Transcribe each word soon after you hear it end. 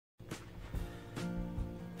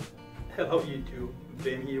Hello YouTube,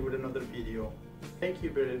 Ben here with another video. Thank you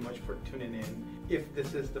very much for tuning in. If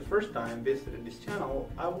this is the first time visiting this channel,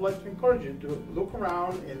 I would like to encourage you to look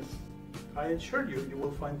around, and I assure you, you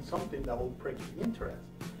will find something that will prick your interest.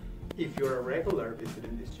 If you're a regular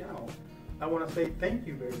visiting this channel, I want to say thank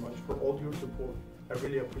you very much for all your support. I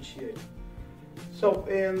really appreciate it. So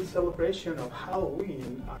in celebration of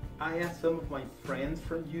Halloween, I asked some of my friends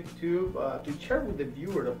from YouTube to share with the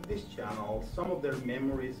viewers of this channel some of their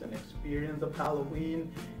memories and experience of Halloween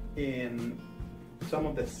and some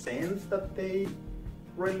of the scents that they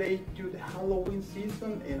relate to the Halloween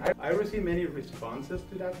season. And I received many responses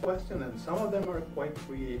to that question, and some of them are quite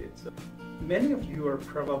creative. So many of you are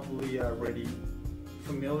probably already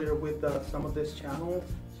familiar with some of these channels,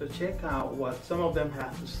 so check out what some of them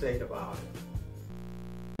have to say about it.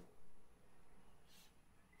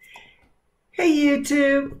 Hey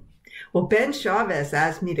YouTube! Well, Ben Chavez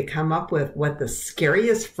asked me to come up with what the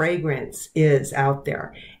scariest fragrance is out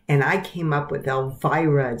there. And I came up with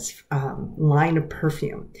Elvira's line of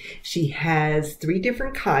perfume. She has 3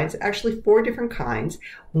 different kinds, actually 4 different kinds.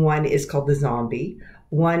 One is called the Zombie.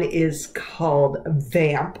 One is called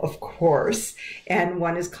Vamp, of course. And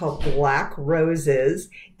one is called Black Roses.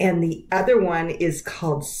 And the other one is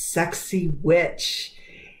called Sexy Witch.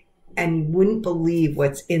 And you wouldn't believe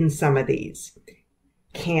what's in some of these.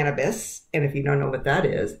 Cannabis, and if you don't know what that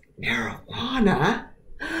is, marijuana,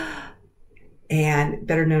 and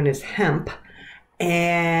better known as hemp,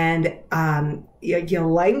 and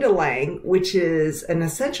ylang-ylang, which is an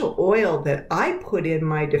essential oil that I put in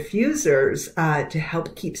my diffusers to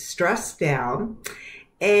help keep stress down,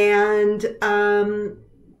 and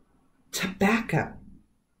tobacco.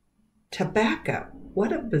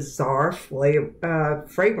 What a bizarre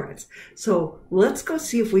fragrance. So let's go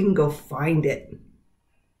see if we can go find it.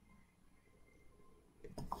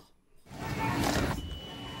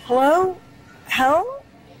 Hello? Hel?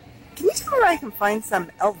 Can you tell me where I can find some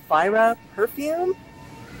Elvira perfume?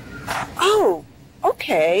 Oh,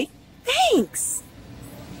 okay. Thanks.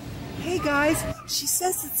 Hey guys, she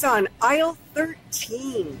says it's on aisle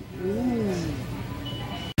 13.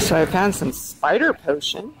 So I found some spider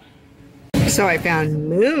potion. So I found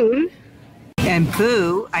Moon, and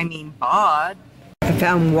Boo, I mean Bod. I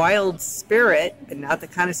found Wild Spirit, but not the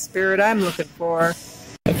kind of spirit I'm looking for.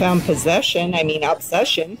 I found Possession, I mean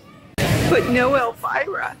Obsession, but no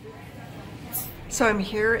Elvira. So I'm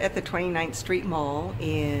here at the 29th Street Mall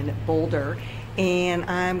in Boulder, and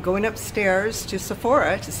I'm going upstairs to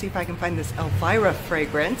Sephora to see if I can find this Elvira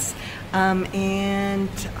fragrance. And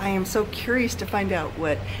I am so curious to find out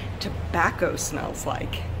what tobacco smells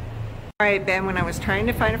like. All right, Ben, when I was trying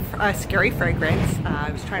to find a scary fragrance,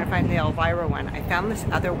 I was trying to find the Elvira one. I found this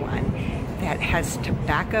other one that has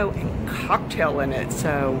tobacco and cocktail in it.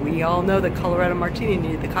 So we all know the Colorado Martini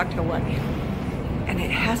needed the cocktail one. And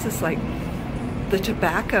it has this, like, the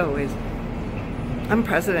tobacco is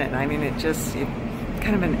unprecedented. I mean, it's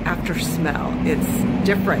kind of an after smell. It's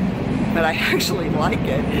different, but I actually like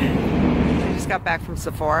it. I just got back from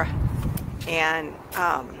Sephora, and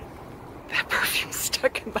that perfume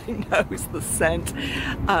stuck in my nose, the scent.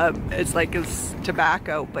 It's like it's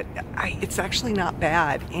tobacco, but it's actually not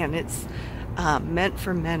bad, and it's meant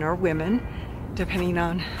for men or women, depending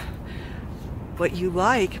on what you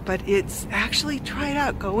like, but it's actually, try it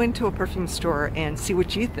out. Go into a perfume store and see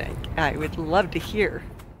what you think. I would love to hear.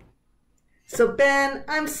 So Ben,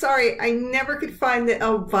 I'm sorry, I never could find the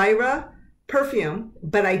Elvira perfume,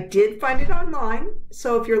 but I did find it online.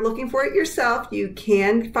 So if you're looking for it yourself, you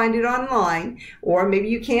can find it online, or maybe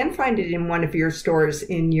you can find it in one of your stores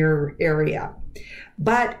in your area.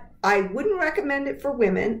 But I wouldn't recommend it for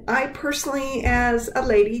women. I personally, as a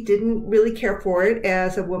lady, didn't really care for it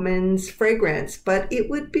as a woman's fragrance, but it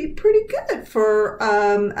would be pretty good for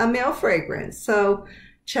a male fragrance. So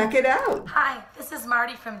check it out. Hi, this is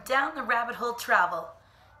Marty from Down the Rabbit Hole Travel.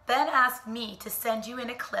 Ben asked me to send you in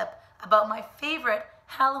a clip about my favorite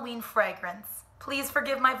Halloween fragrance. Please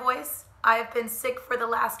forgive my voice. I have been sick for the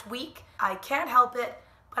last week. I can't help it,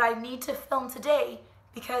 but I need to film today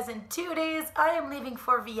because in 2 days I am leaving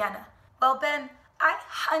for Vienna. Well, Ben, I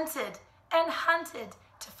hunted and hunted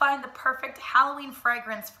to find the perfect Halloween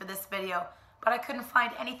fragrance for this video, but I couldn't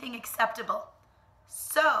find anything acceptable.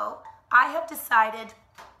 So I have decided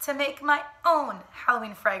to make my own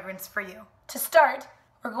Halloween fragrance for you. To start,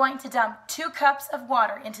 we're going to dump 2 cups of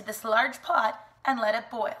water into this large pot and let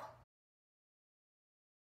it boil.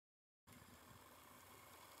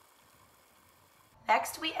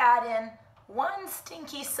 Next, we add in 1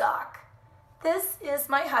 stinky sock. This is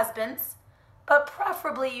my husband's, but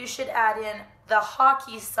preferably you should add in the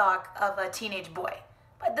hockey sock of a teenage boy.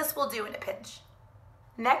 But this will do in a pinch.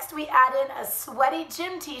 Next, we add in a sweaty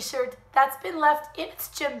gym t-shirt that's been left in its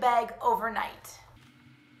gym bag overnight.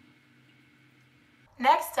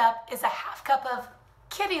 Next up is a half cup of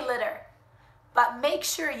kitty litter, but make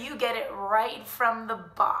sure you get it right from the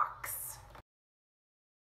box.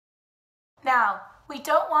 Now, we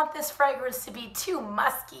don't want this fragrance to be too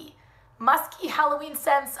musky. Musky Halloween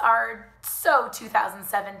scents are so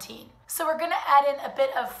 2017. So we're gonna add in a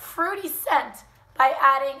bit of fruity scent by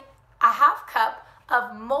adding a half cup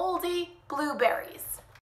of moldy blueberries.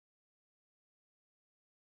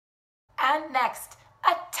 And next,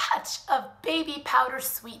 a touch of baby powder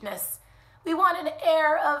sweetness. We want an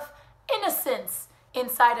air of innocence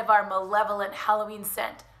inside of our malevolent Halloween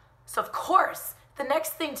scent. So of course, the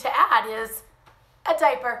next thing to add is a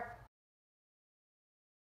diaper.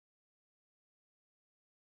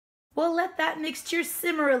 We'll let that mixture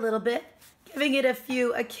simmer a little bit, giving it a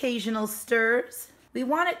few occasional stirs. We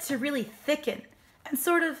want it to really thicken and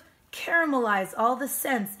sort of caramelize all the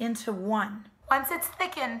scents into one. Once it's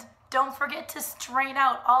thickened, don't forget to strain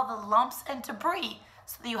out all the lumps and debris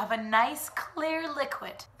so that you have a nice clear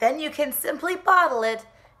liquid. Then you can simply bottle it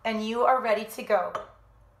and you are ready to go.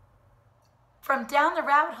 From Down the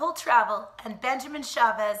Rabbit Hole Travel and Benjamin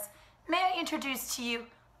Chavez, may I introduce to you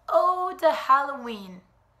Ode to Halloween.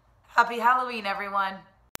 Happy Halloween, everyone.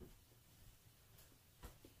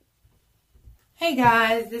 Hey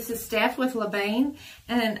guys, this is Steph with Bain,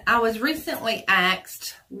 and I was recently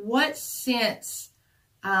asked what scents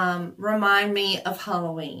remind me of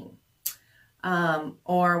Halloween,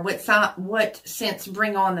 or what scents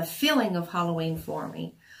bring on the feeling of Halloween for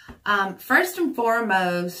me. First and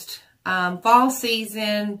foremost, fall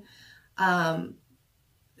season, the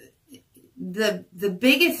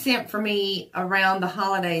biggest scent for me around the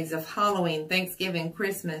holidays of Halloween, Thanksgiving,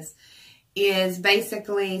 Christmas is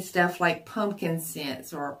basically stuff like pumpkin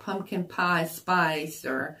scents or pumpkin pie spice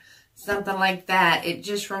or something like that. It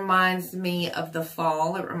just reminds me of the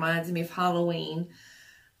fall. It reminds me of Halloween.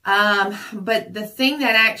 But the thing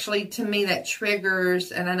that actually, to me, that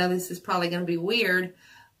triggers, and I know this is probably going to be weird,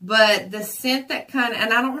 but the scent that kind of,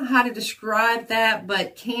 and I don't know how to describe that,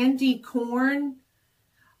 but candy corn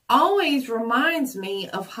always reminds me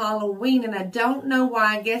of Halloween. And I don't know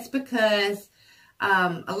why. I guess because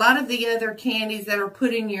a lot of the other candies that are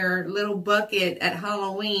put in your little bucket at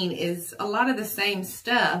Halloween is a lot of the same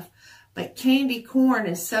stuff, but candy corn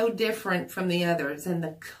is so different from the others, and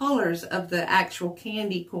the colors of the actual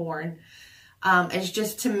candy corn is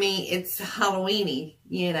just, to me, it's Halloweeny,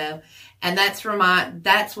 you know, and that's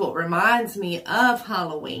what reminds me of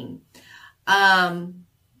Halloween.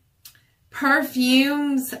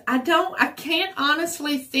 Perfumes, I can't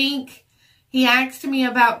honestly think. He asked me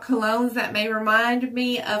about colognes that may remind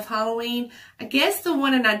me of Halloween. I guess the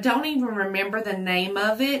one, and I don't even remember the name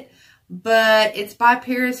of it, but it's by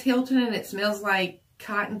Paris Hilton and it smells like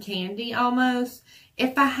cotton candy almost.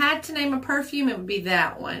 If I had to name a perfume, it would be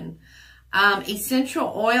that one.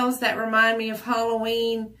 Essential oils that remind me of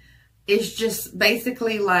Halloween is just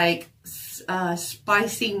basically like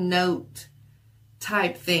spicy note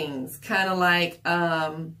type things. Kind of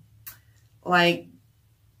like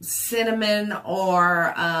cinnamon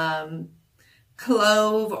or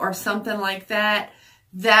clove or something like that.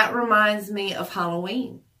 That reminds me of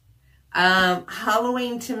Halloween.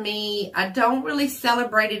 Halloween to me, I don't really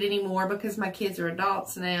celebrate it anymore because my kids are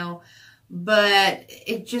adults now, but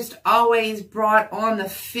it just always brought on the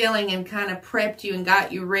feeling and kind of prepped you and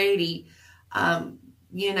got you ready.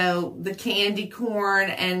 You know, the candy corn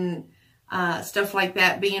and stuff like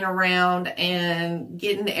that being around and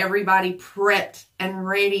getting everybody prepped and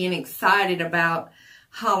ready and excited about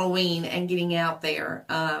Halloween and getting out there.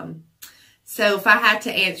 So if I had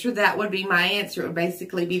to answer, that would be my answer. It would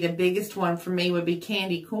basically be the biggest one for me would be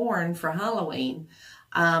candy corn for Halloween.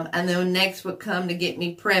 And then next would come to get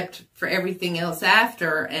me prepped for everything else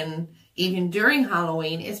after and even during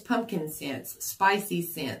Halloween is pumpkin scents, spicy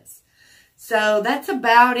scents. So that's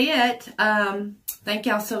about it. Thank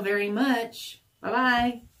y'all so very much.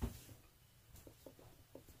 Bye-bye.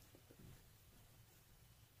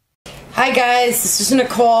 Hi guys, this is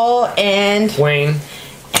Nicole and Wayne.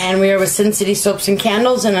 And we are with Sin City Soaps and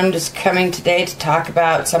Candles, and I'm just coming today to talk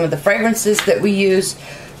about some of the fragrances that we use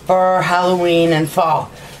for Halloween and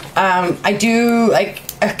fall. I do like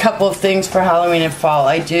a couple of things for Halloween and fall.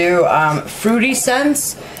 I do fruity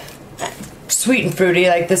scents, sweet and fruity,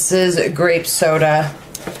 like this is grape soda.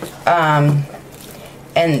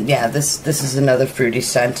 And yeah, this is another fruity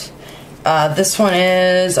scent. This one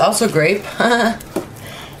is also grape.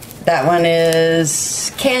 That one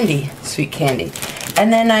is candy, sweet candy.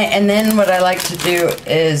 And then what I like to do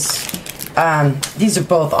is these are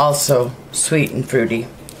both also sweet and fruity.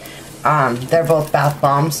 They're both bath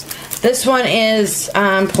bombs. This one is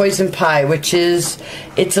Poison Pie, which is,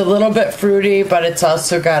 it's a little bit fruity, but it's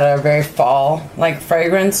also got a very fall-like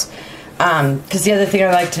fragrance. Because the other thing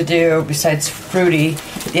I like to do besides fruity,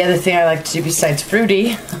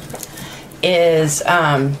 is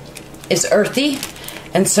earthy.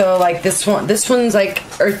 And so like this one's like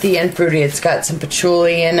earthy and fruity. It's got some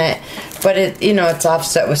patchouli in it, but it, you know, it's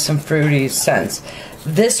offset with some fruity scents.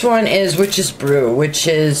 This one is Witch's Brew, which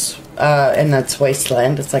is, and that's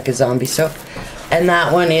Wasteland. It's like a zombie soap. And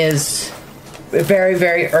that one is very,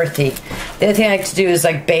 very earthy. The other thing I like to do is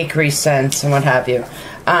like bakery scents and what have you.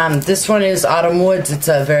 This one is Autumn Woods. It's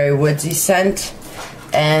a very woodsy scent.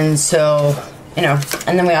 And so, you know,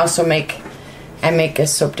 and then we also I make a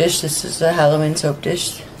soap dish. This is a Halloween soap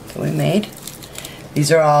dish that we made. This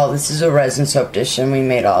is a resin soap dish, and we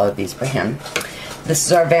made all of these by hand. This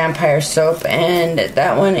is our vampire soap, and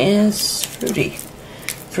that one is fruity.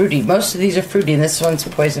 Most of these are fruity, and this one's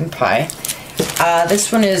Poison Pie.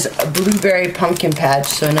 This one is a Blueberry Pumpkin Patch,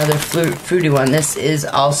 so another fruity one. This is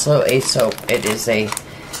also a soap. It is a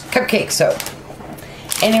cupcake soap.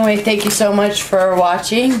 Anyway, thank you so much for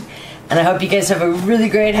watching. And I hope you guys have a really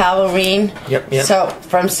great Halloween. Yep. So,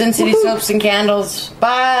 from Sin City Soaps and Candles,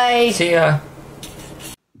 bye! See ya!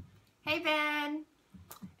 Hey Ben!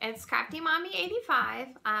 It's Crafty Mommy 85.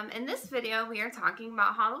 In this video, we are talking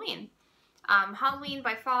about Halloween. Halloween,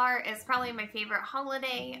 by far, is probably my favorite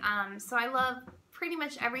holiday. So I love pretty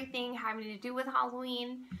much everything having to do with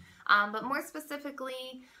Halloween. But more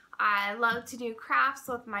specifically, I love to do crafts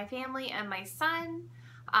with my family and my son.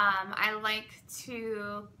 I like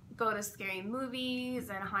to go to scary movies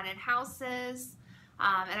and haunted houses,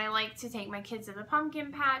 and I like to take my kids to the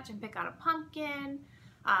pumpkin patch and pick out a pumpkin,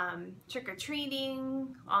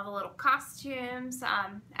 trick-or-treating, all the little costumes.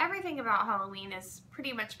 Everything about Halloween is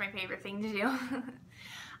pretty much my favorite thing to do.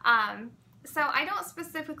 So I don't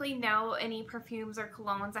specifically know any perfumes or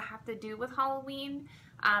colognes that have to do with Halloween.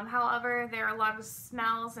 However, there are a lot of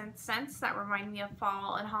smells and scents that remind me of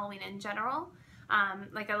fall and Halloween in general.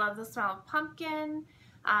 Like I love the smell of pumpkin,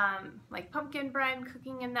 like pumpkin bread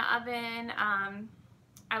cooking in the oven.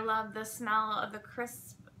 I love the smell of the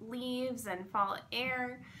crisp leaves and fall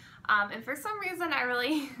air. And for some reason I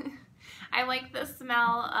really I like the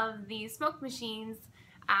smell of the smoke machines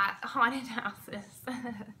at haunted houses.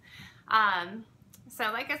 So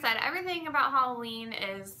like I said, everything about Halloween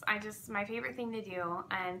is my favorite thing to do.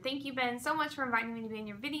 And thank you, Ben, so much for inviting me to be in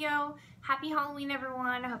your video. Happy Halloween,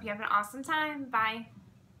 everyone. I hope you have an awesome time. Bye.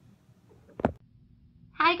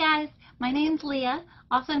 Hi guys, my name's Leah,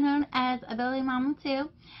 also known as Ability Mama 2.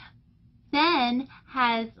 Ben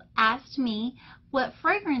has asked me what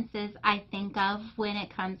fragrances I think of when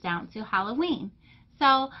it comes down to Halloween.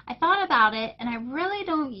 So I thought about it, and I really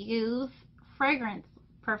don't use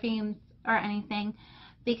perfumes or anything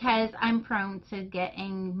because I'm prone to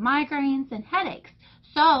getting migraines and headaches.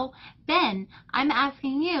 So Ben, I'm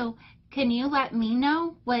asking you, can you let me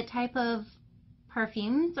know what type of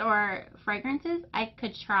perfumes or fragrances I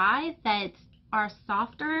could try that are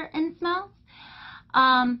softer in smells?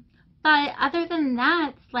 But other than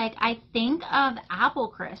that, like, I think of apple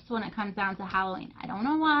crisp when it comes down to Halloween. I don't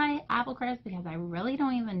know why apple crisp, because I really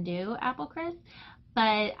don't even do apple crisp.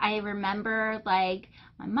 But I remember, like,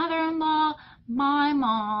 my mother-in-law, my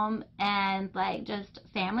mom, and, like, just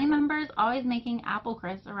family members always making apple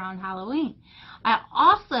crisp around Halloween. I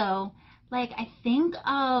also, like, I think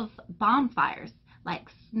of bonfires, like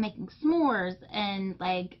making s'mores and,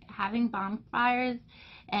 like, having bonfires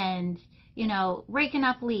and, you know, raking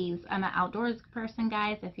up leaves. I'm an outdoors person,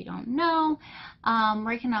 guys, if you don't know.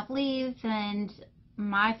 Raking up leaves, and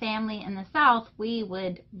my family in the South, we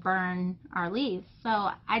would burn our leaves.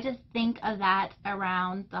 So I just think of that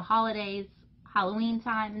around the holidays, Halloween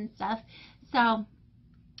time and stuff. So,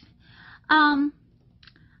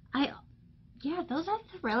 yeah, those are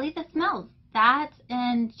really the smells. That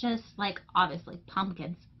and just, like, obviously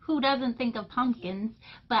pumpkins. Who doesn't think of pumpkins?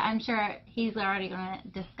 But I'm sure he's already going to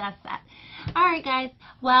discuss that. Alright, guys.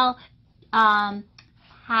 Well, have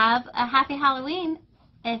a happy Halloween.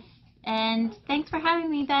 And thanks for having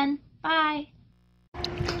me, Ben. Bye.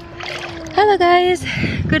 Hello guys,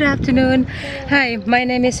 good afternoon. Hi, my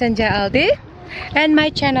name is Senja Aldee, and my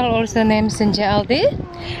channel also named Senja Aldee.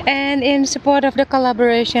 And in support of the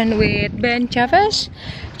collaboration with Ben Chavez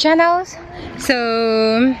channels,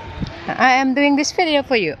 so I am doing this video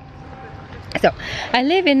for you. So I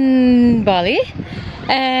live in Bali,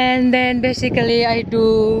 and then basically I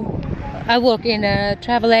work in a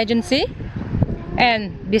travel agency.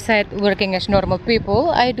 And besides working as normal people,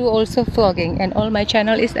 I do also vlogging, and all my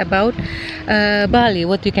channel is about Bali,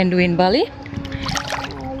 what you can do in Bali.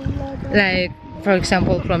 like for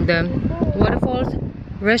example from the waterfalls,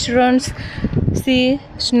 restaurants, sea,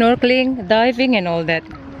 snorkeling, diving and all that.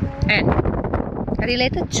 And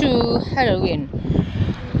related to Halloween,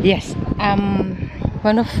 yes,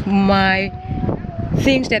 one of my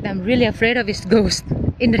things that I'm really afraid of is ghosts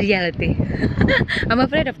in reality. I'm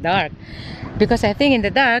afraid of dark because I think in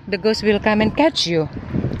the dark the ghost will come and catch you.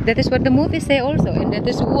 That is what the movies say also, and that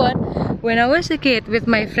is what when I was a kid with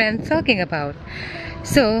my friends talking about.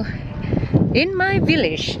 So in my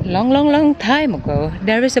village, long time ago,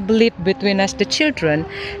 there is a belief between us the children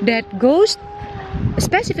that ghost, a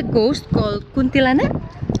specific ghost called kuntilanak,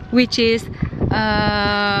 which is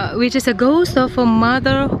a ghost of a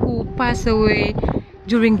mother who passed away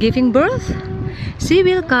during giving birth. She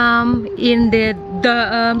will come in the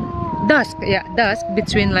dusk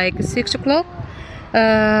between like 6 o'clock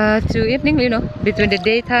to evening, you know, between the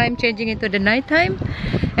daytime changing into the nighttime,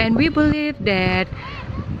 and we believe that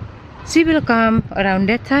she will come around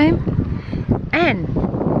that time. And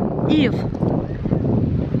if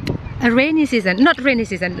a rainy season, not rainy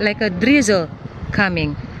season, like a drizzle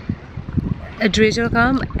coming, a drizzle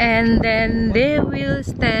come, and then they will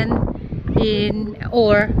stand in,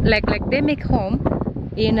 or like they make home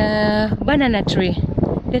in a banana tree.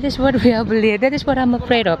 That is what we believe. That is what I'm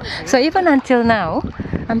afraid of. So even until now,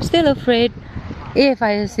 I'm still afraid if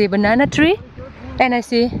I see banana tree and I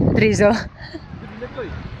see drizzle.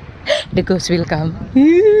 The ghost will come. See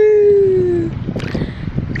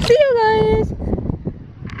you guys.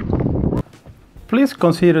 Please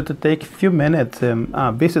consider to take a few minutes and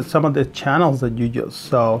visit some of the channels that you just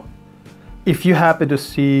saw. If you happen to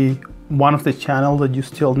see one of the channels that you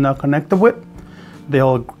still not connected with, they're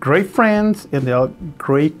all great friends and they're all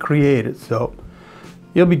great creators, so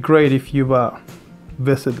it'll be great if you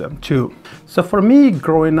visit them too. So for me,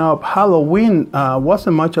 growing up, Halloween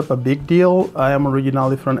wasn't much of a big deal. I am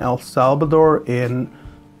originally from El Salvador, and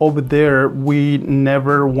over there we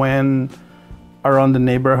never went around the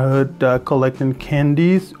neighborhood collecting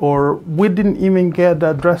candies, or we didn't even get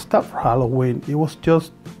dressed up for Halloween. It was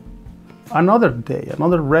just another day,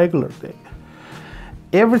 another regular day.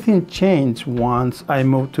 Everything changed once I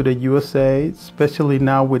moved to the USA, especially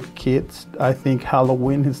now with kids. I think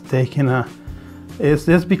Halloween is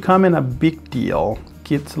it's becoming a big deal.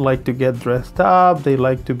 Kids like to get dressed up, they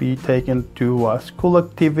like to be taken to school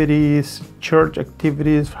activities, church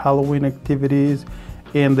activities, Halloween activities,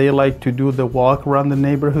 and they like to do the walk around the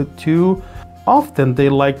neighborhood too. Often they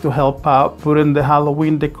like to help out putting the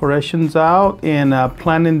Halloween decorations out and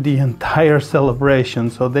planning the entire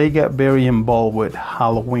celebration, so they get very involved with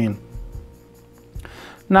Halloween.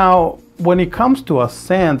 Now, when it comes to a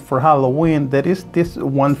scent for Halloween, there is this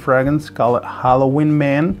one fragrance called Halloween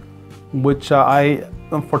Man, which I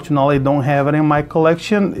unfortunately don't have it in my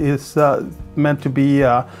collection. It's meant to be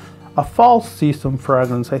a fall season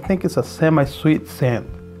fragrance. I think it's a semi-sweet scent.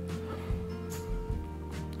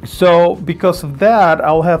 So because of that,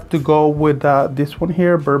 I'll have to go with this one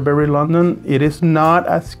here, Burberry London. It is not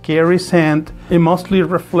a scary scent. It mostly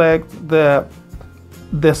reflects the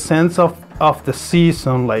sense of the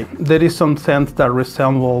season. Like there is some scent that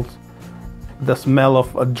resembles the smell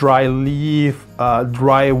of a dry leaf,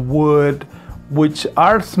 dry wood, which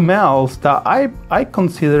are smells that I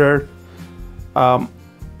consider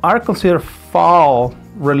are considered fall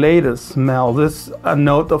related smell. There's a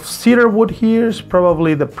note of cedar wood here, is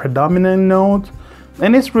probably the predominant note,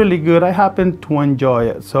 and it's really good. I happen to enjoy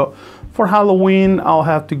it. So for Halloween, I'll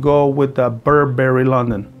have to go with the Burberry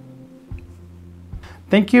London.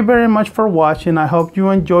 Thank you very much for watching. I hope you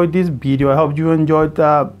enjoyed this video. I hope you enjoyed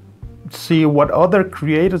see what other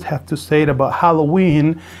creators have to say about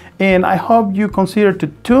Halloween, and I hope you consider to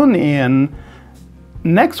tune in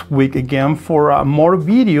next week again for more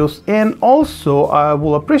videos. And also I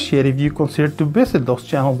will appreciate if you consider to visit those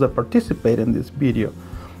channels that participate in this video.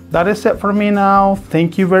 That is it for me now.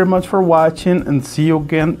 Thank you very much for watching, and see you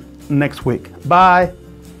again next week. Bye.